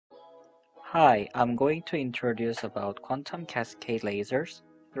Hi, I'm going to introduce about quantum cascade lasers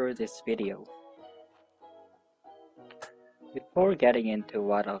through this video. Before getting into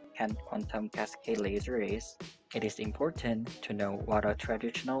what a quantum cascade laser is, it is important to know what a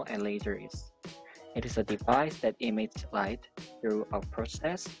traditional laser is. It is a device that emits light through a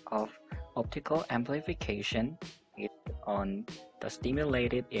process of optical amplification based on the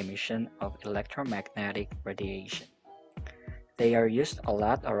stimulated emission of electromagnetic radiation. They are used a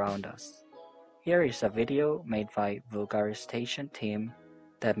lot around us. Here is a video made by Vulgarization team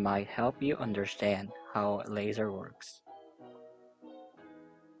that might help you understand how a laser works.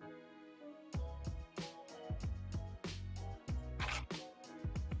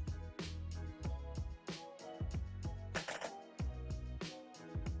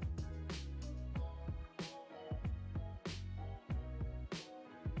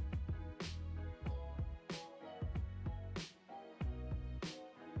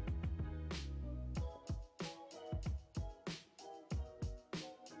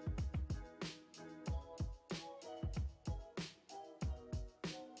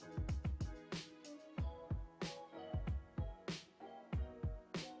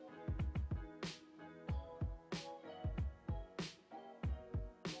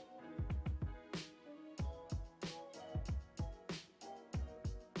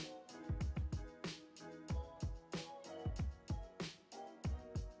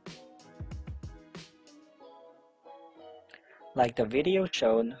 Like the video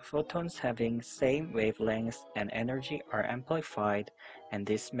shown, photons having same wavelengths and energy are amplified, and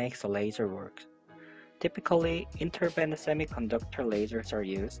this makes a laser work. Typically, interband semiconductor lasers are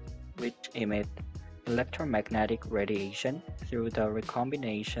used, which emit electromagnetic radiation through the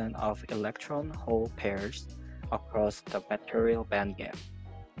recombination of electron-hole pairs across the material bandgap.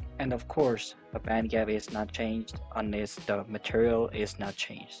 And of course, the bandgap is not changed unless the material is not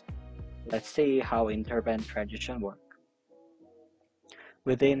changed. Let's see how interband transition works.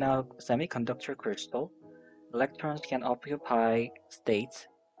 Within a semiconductor crystal, electrons can occupy states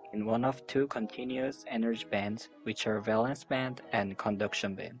in one of two continuous energy bands, which are valence band and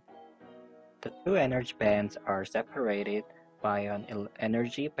conduction band. The two energy bands are separated by an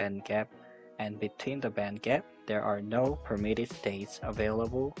energy bandgap, and between the bandgap, there are no permitted states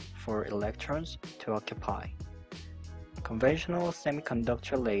available for electrons to occupy. Conventional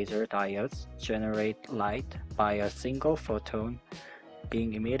semiconductor laser diodes generate light by a single photon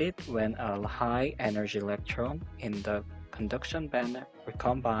being emitted when a high-energy electron in the conduction band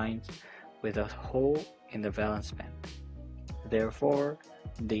recombines with a hole in the valence band. Therefore,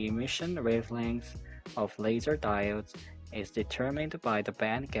 the emission wavelength of laser diodes is determined by the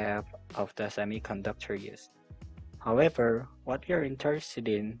band gap of the semiconductor used. However, what we are interested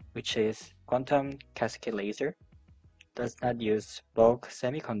in, which is quantum cascade laser, does not use bulk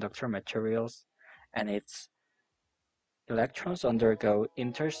semiconductor materials, and its electrons undergo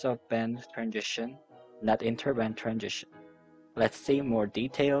inter-subband transition, not interband transition. Let's see more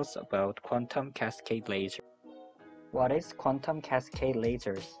details about quantum cascade laser. What is quantum cascade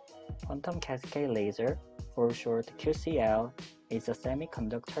lasers? Quantum cascade laser, for short QCL, is a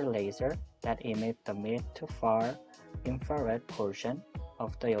semiconductor laser that emits the mid to far infrared portion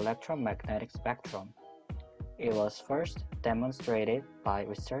of the electromagnetic spectrum. It was first demonstrated by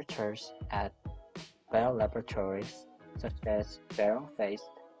researchers at Bell Laboratories such as Baron Faist,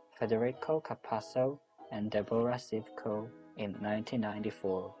 Federico Capasso, and Deborah Sivco in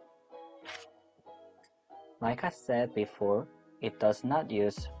 1994. Like I said before, it does not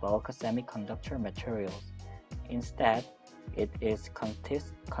use bulk semiconductor materials. Instead, it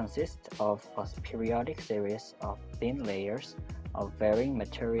consists of a periodic series of thin layers of varying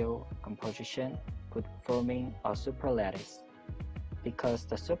material composition forming a superlattice. Because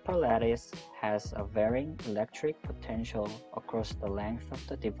the superlattice has a varying electric potential across the length of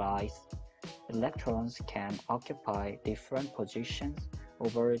the device, electrons can occupy different positions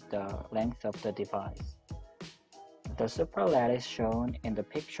over the length of the device. The superlattice shown in the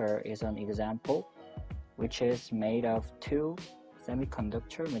picture is an example, which is made of two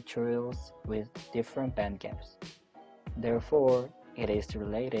semiconductor materials with different bandgaps. Therefore, it is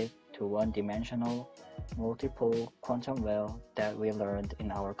related to one-dimensional multiple quantum well that we learned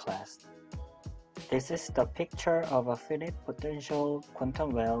in our class. This is the picture of a finite potential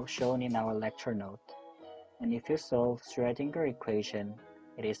quantum well shown in our lecture note. And if you solve Schrödinger equation,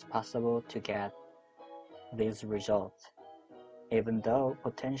 it is possible to get these results. Even though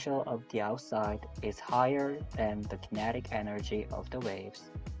potential of the outside is higher than the kinetic energy of the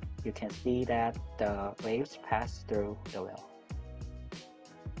waves, you can see that the waves pass through the well.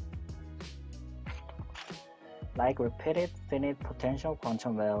 Like repeated finite potential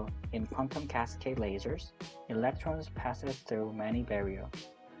quantum well in quantum cascade lasers, electrons passes through many barriers.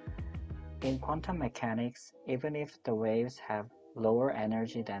 In quantum mechanics, even if the waves have lower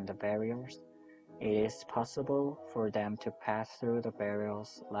energy than the barriers, it is possible for them to pass through the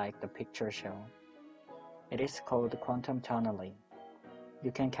barriers like the picture shown. It is called quantum tunneling.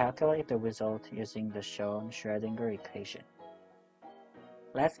 You can calculate the result using the shown Schrödinger equation.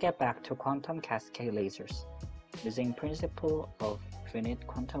 Let's get back to quantum cascade lasers. Using principle of finite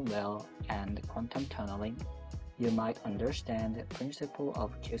quantum well and quantum tunneling, you might understand the principle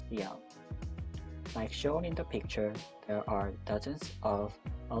of QCL. Like shown in the picture, there are dozens of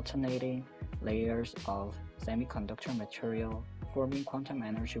alternating layers of semiconductor material forming quantum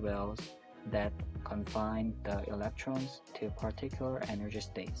energy wells that confine the electrons to particular energy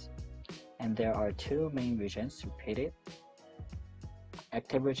states. And there are two main regions repeated: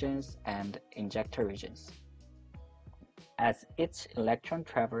 active regions and injector regions. As each electron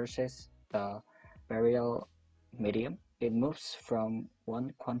traverses the barrier medium, it moves from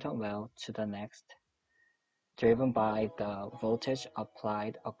one quantum well to the next, driven by the voltage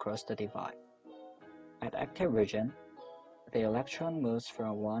applied across the device. At active region, the electron moves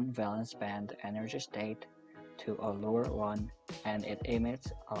from one valence band energy state to a lower one, and it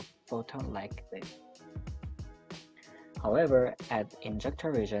emits a photon like this. However, at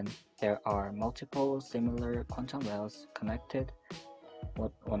injector region, there are multiple similar quantum wells connected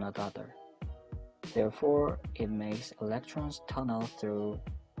with one another. Therefore, it makes electrons tunnel through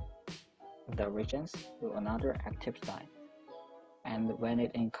the regions to another active site. And when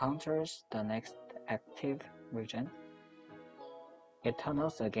it encounters the next active region, it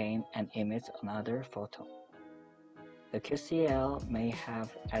tunnels again and emits another photon. The QCL may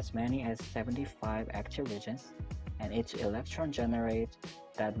have as many as 75 active regions, and each electron generates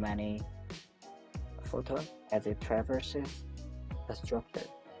that many photons as it traverses the structure.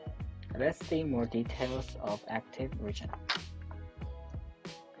 Let's see more details of active region.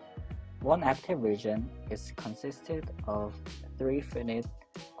 One active region is consisted of three finite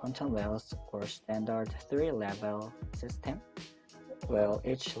quantum wells or standard three-level system, where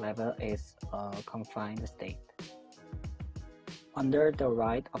each level is a confined state. Under the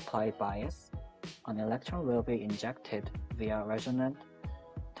right applied bias, an electron will be injected via resonant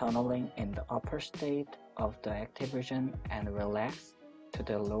tunneling in the upper state of the active region and relax to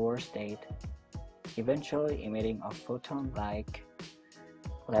the lower state, eventually emitting a photon like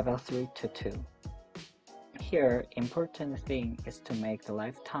level 3 to 2. Here, important thing is to make the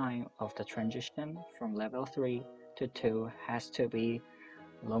lifetime of the transition from level 3 to 2 has to be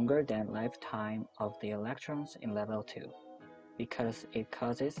longer than lifetime of the electrons in level 2, because it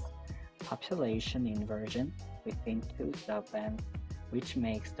causes population inversion between two subbands, which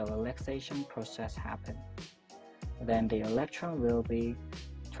makes the relaxation process happen. Then the electron will be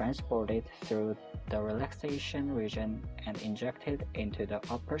transported through the relaxation region and injected into the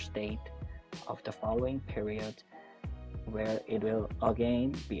upper state of the following period, where it will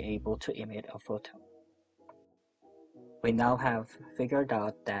again be able to emit a photon. We now have figured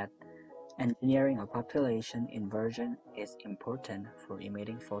out that engineering a population inversion is important for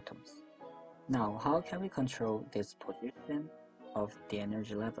emitting photons. Now, how can we control this position of the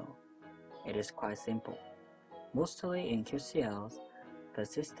energy level? It is quite simple. Mostly in QCLs, the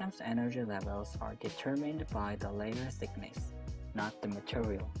system's energy levels are determined by the layer thickness, not the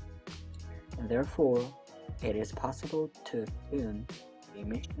material. And therefore, it is possible to tune the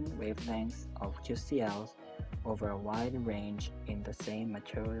emission wavelengths of QCLs over a wide range in the same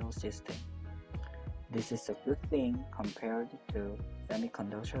material system. This is a good thing compared to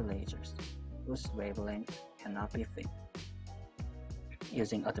semiconductor lasers, whose wavelength cannot be fixed.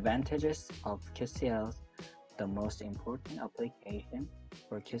 Using advantages of QCLs, the most important application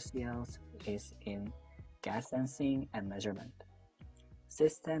for QCLs is in gas sensing and measurement.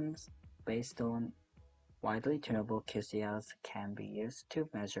 Systems based on widely tunable QCLs can be used to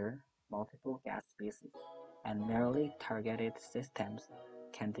measure multiple gas species, and narrowly targeted systems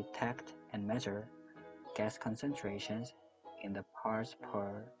can detect and measure gas concentrations in the parts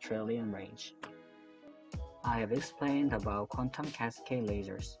per trillion range. I have explained about quantum cascade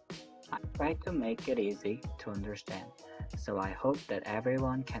lasers. I tried to make it easy to understand, so I hope that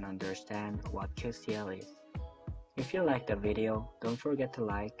everyone can understand what QCL is. If you liked the video, don't forget to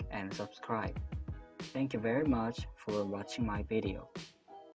like and subscribe. Thank you very much for watching my video.